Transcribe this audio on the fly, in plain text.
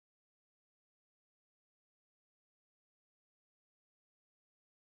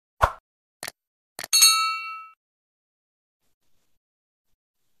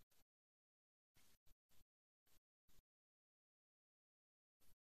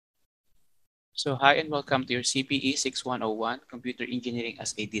So hi and welcome to your CPE 6101 Computer Engineering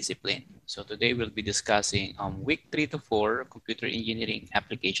as a Discipline. So today we'll be discussing week 3 to 4 Computer Engineering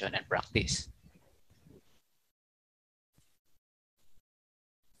Application and Practice.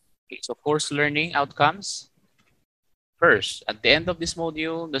 Okay, so course learning outcomes. First, at the end of this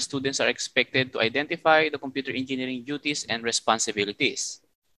module, the students are expected to identify the computer engineering duties and responsibilities.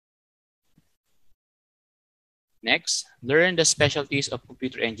 Next, learn the specialties of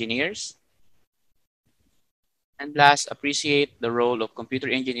computer engineers. And last, appreciate the role of computer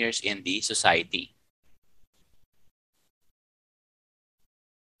engineers in the society.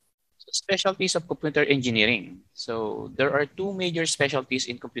 Specialties of computer engineering. So there are two major specialties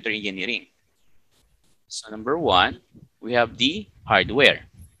in computer engineering. So number one, we have the hardware.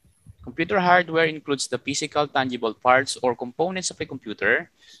 Computer hardware includes the physical tangible parts or components of a computer,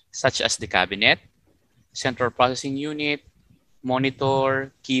 such as the cabinet, central processing unit,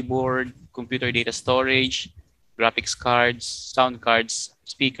 monitor, keyboard, computer data storage, graphics cards, sound cards,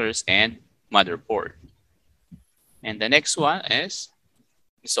 speakers, and motherboard. And the next one is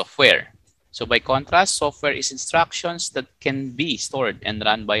software. So by contrast, software is instructions that can be stored and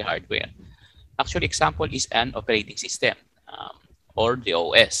run by hardware. Actually, example is an operating system or the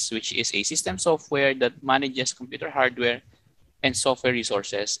OS, which is a system software that manages computer hardware and software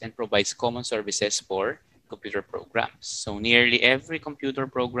resources and provides common services for computer programs. So nearly every computer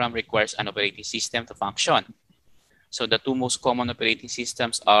program requires an operating system to function. So the two most common operating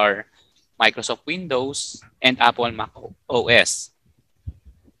systems are Microsoft Windows and Apple Mac OS.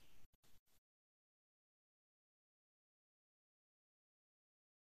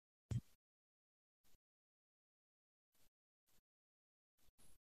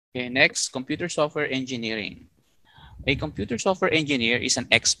 Okay, next, computer software engineering. A computer software engineer is an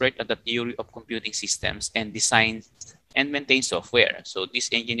expert at the theory of computing systems and designs and maintains software. So these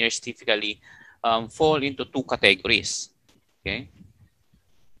engineers typically fall into two categories. Okay.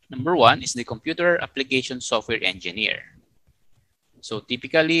 Number one is the computer application software engineer. So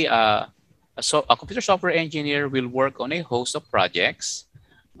typically, a computer software engineer will work on a host of projects,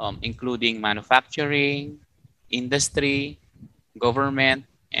 including manufacturing, industry, government,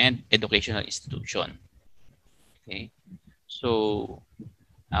 and educational institution. Okay. So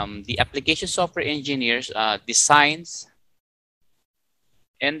the application software engineers designs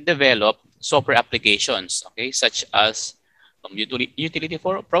and develop software applications, okay, such as utility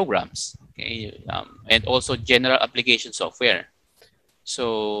for programs, okay, and also general application software.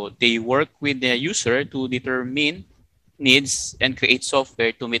 So they work with the user to determine needs and create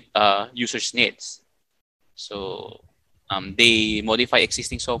software to meet users' needs. So they modify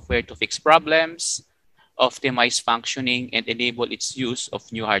existing software to fix problems, optimize functioning, and enable its use of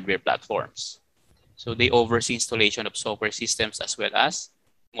new hardware platforms. So they oversee installation of software systems as well as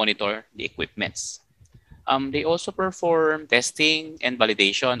monitor the equipments. They also perform testing and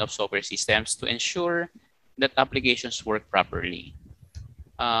validation of software systems to ensure that applications work properly.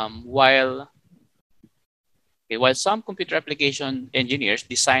 Um, while, while some computer application engineers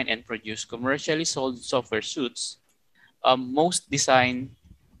design and produce commercially sold software suites, most design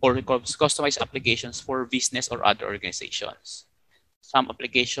or customize applications for business or other organizations. Some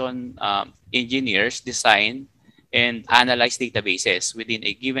application engineers design and analyze databases within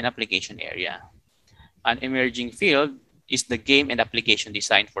a given application area. An emerging field is the game and application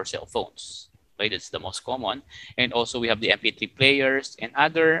design for cell phones. Right, that's the most common. And also we have the MP3 players and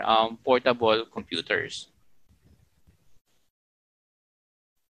other portable computers.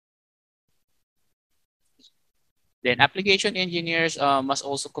 Then application engineers must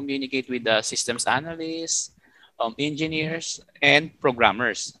also communicate with the systems analysts, engineers, and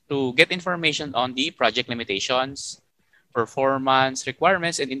programmers to get information on the project limitations, performance,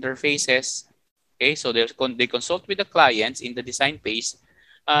 requirements, and interfaces. Okay, so they consult with the clients in the design phase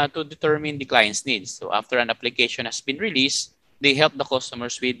to determine the client's needs. So after an application has been released, they help the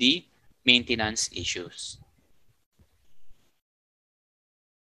customers with the maintenance issues.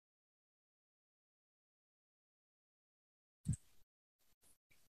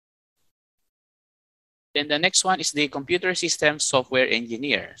 Then the next one is the computer systems software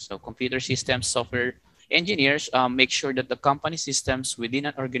engineer. So computer systems software engineers make sure that the company systems within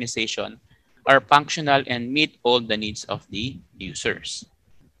an organization are functional and meet all the needs of the users.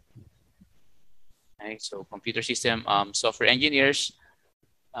 Okay, so computer system software engineers,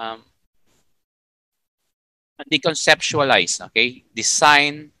 um, they conceptualize, okay,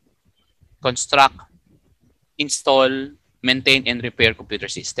 design, construct, install, maintain, and repair computer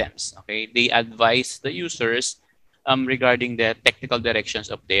systems. Okay, they advise the users regarding the technical directions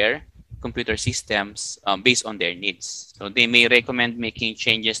of their computer systems based on their needs. So they may recommend making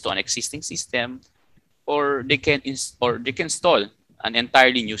changes to an existing system, or they can install an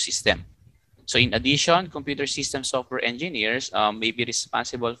entirely new system. So in addition, computer system software engineers may be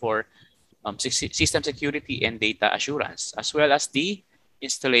responsible for system security and data assurance, as well as the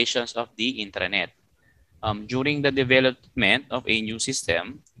installations of the intranet. During the development of a new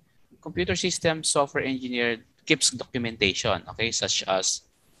system, computer system software engineer keeps documentation, okay, such as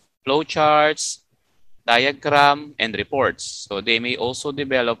flowcharts, diagram, and reports. So they may also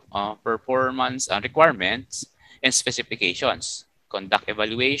develop performance requirements and specifications, conduct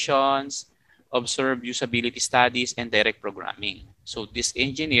evaluations, observe usability studies, and direct programming. So these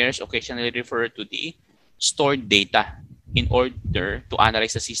engineers occasionally refer to the stored data in order to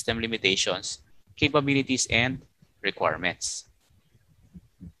analyze the system limitations, capabilities, and requirements.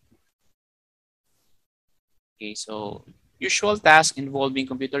 Okay, so usual tasks involving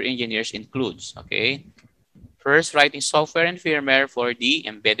computer engineers includes, okay, first, writing software and firmware for the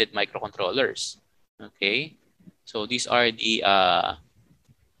embedded microcontrollers. Okay, so these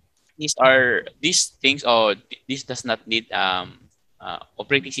things. Oh, this does not need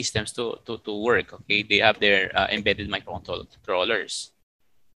operating systems to work. Okay, they have their embedded microcontrollers.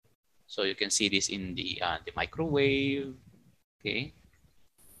 So you can see this in the microwave. Okay.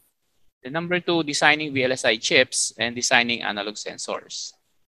 The number two, designing VLSI chips and designing analog sensors.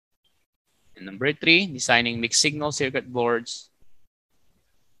 And number three, designing mixed signal circuit boards.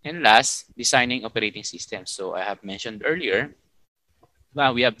 And last, designing operating systems. So I have mentioned earlier,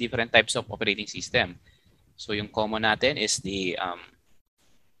 we have different types of operating system. So yung common natin is the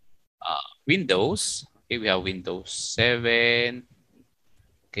Windows. Okay, we have Windows 7,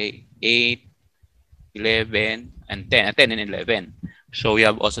 okay, 8, 11, and 10, 10 and 11. So we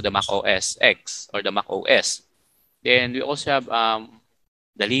have also the Mac OS X or the Mac OS. Then we also have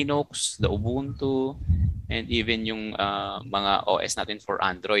the Linux, the Ubuntu, and even yung mga OS natin for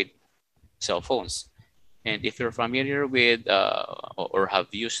Android cell phones. And if you're familiar with or have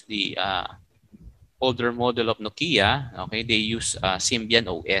used the older model of Nokia, okay, they use Symbian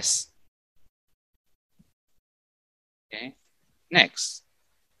OS. Okay. Next,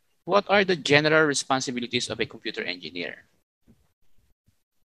 what are the general responsibilities of a computer engineer?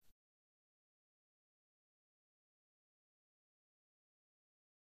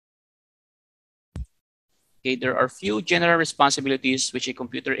 Okay, there are few general responsibilities which a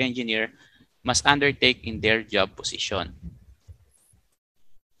computer engineer must undertake in their job position.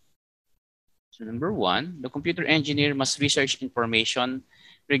 So number one, the computer engineer must research information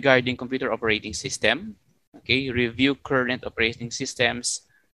regarding computer operating system, okay, review current operating systems,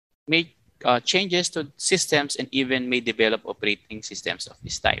 make changes to systems, and even may develop operating systems of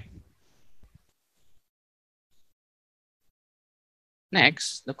this type.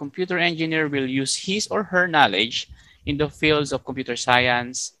 Next, the computer engineer will use his or her knowledge in the fields of computer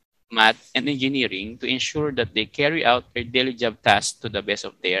science, math, and engineering to ensure that they carry out their daily job tasks to the best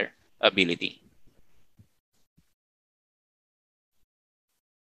of their ability.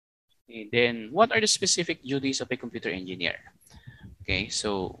 Okay, then, what are the specific duties of a computer engineer? Okay,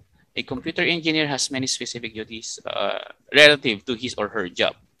 so a computer engineer has many specific duties relative to his or her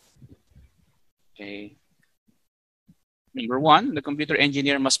job. Okay. Number one, the computer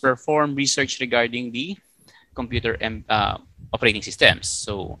engineer must perform research regarding the computer operating systems.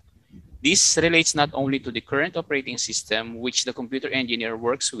 So this relates not only to the current operating system which the computer engineer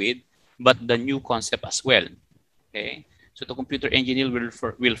works with, but the new concept as well. Okay, so the computer engineer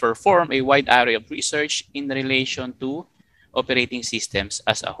will perform a wide array of research in relation to operating systems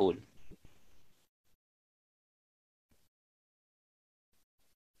as a whole.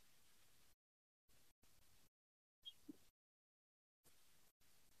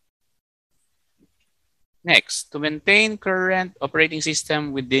 Next, to maintain current operating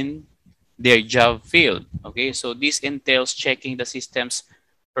system within their job field. Okay, so this entails checking the systems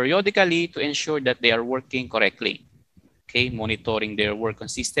periodically to ensure that they are working correctly. Okay, monitoring their work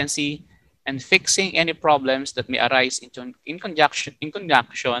consistency and fixing any problems that may arise in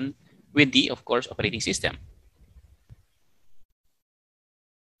conjunction with the, of course, operating system.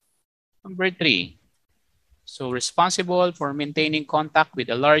 Number three, so responsible for maintaining contact with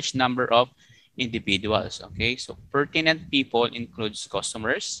a large number of individuals. Okay, so pertinent people includes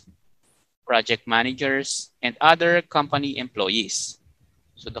customers, project managers, and other company employees.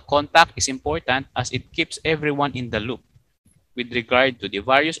 So the contact is important as it keeps everyone in the loop with regard to the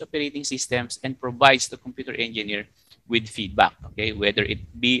various operating systems and provides the computer engineer with feedback, okay, whether it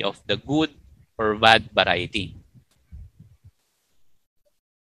be of the good or bad variety.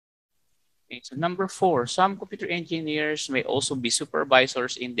 Okay, so number four, some computer engineers may also be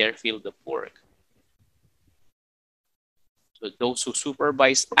supervisors in their field of work. So those who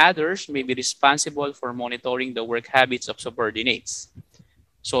supervise others may be responsible for monitoring the work habits of subordinates,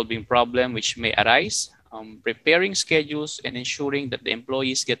 solving problems which may arise, preparing schedules, and ensuring that the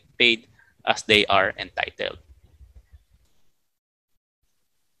employees get paid as they are entitled.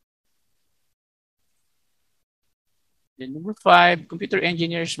 Then number five, computer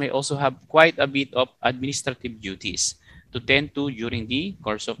engineers may also have quite a bit of administrative duties to tend to during the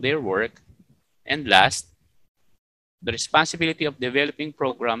course of their work. And last, the responsibility of developing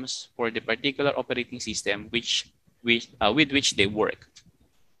programs for the particular operating system with which they work.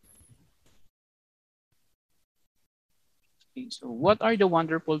 Okay, so what are the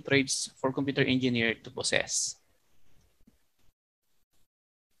wonderful traits for computer engineer to possess?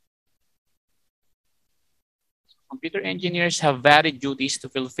 Computer engineers have varied duties to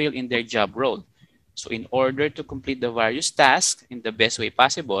fulfill in their job role. So in order to complete the various tasks in the best way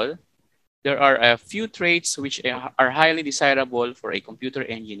possible, there are a few traits which are highly desirable for a computer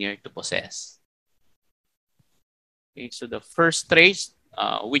engineer to possess. Okay, so the first trait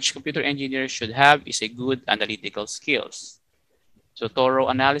which computer engineers should have is a good analytical skills. So thorough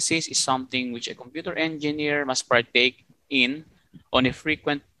analysis is something which a computer engineer must partake in on a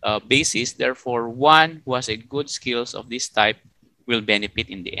frequent basis. Therefore, one who has a good skills of this type will benefit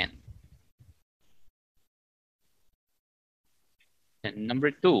in the end. And number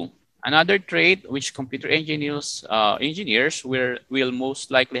two, another trait which computer engineers will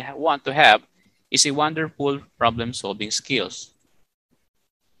most likely want to have is a wonderful problem solving skills.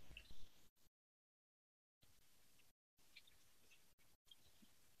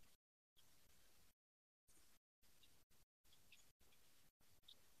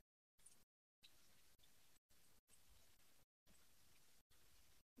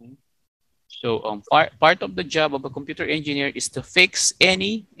 So part of the job of a computer engineer is to fix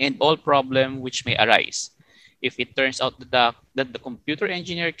any and all problem which may arise. If it turns out that the computer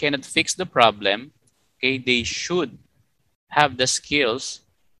engineer cannot fix the problem, okay, they should have the skills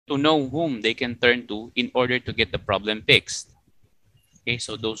to know whom they can turn to in order to get the problem fixed. Okay,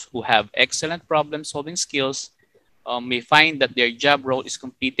 so those who have excellent problem solving skills may find that their job role is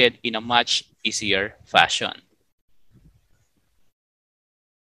completed in a much easier fashion.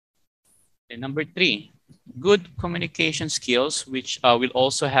 And number three, good communication skills, which will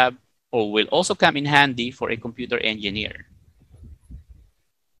also have or will also come in handy for a computer engineer.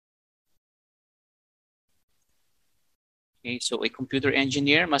 Okay, so a computer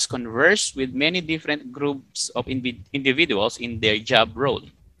engineer must converse with many different groups of individuals in their job role.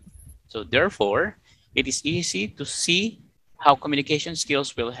 So therefore, it is easy to see how communication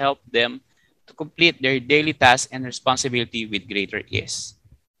skills will help them to complete their daily tasks and responsibility with greater ease.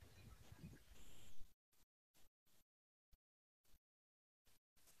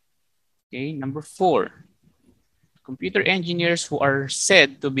 Okay, number four, computer engineers who are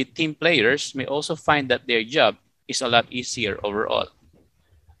said to be team players may also find that their job is a lot easier overall.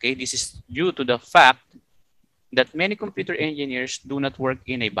 Okay, this is due to the fact that many computer engineers do not work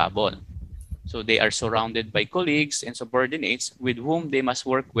in a bubble. So they are surrounded by colleagues and subordinates with whom they must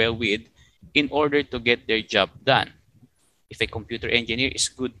work well with in order to get their job done. If a computer engineer is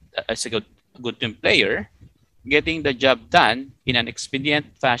good team player, getting the job done in an expedient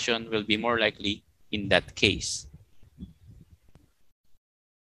fashion will be more likely in that case.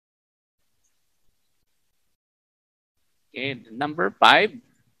 Okay, number five,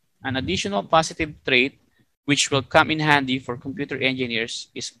 an additional positive trait which will come in handy for computer engineers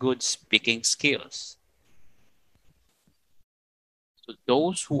is good speaking skills. So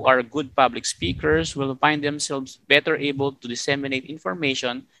those who are good public speakers will find themselves better able to disseminate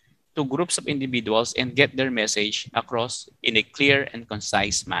information to groups of individuals and get their message across in a clear and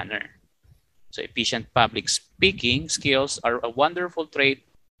concise manner. So efficient public speaking skills are a wonderful trait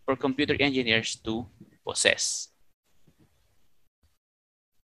for computer engineers to possess.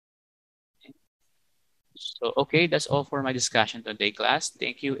 So, okay, that's all for my discussion today, class.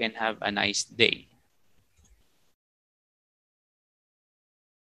 Thank you and have a nice day.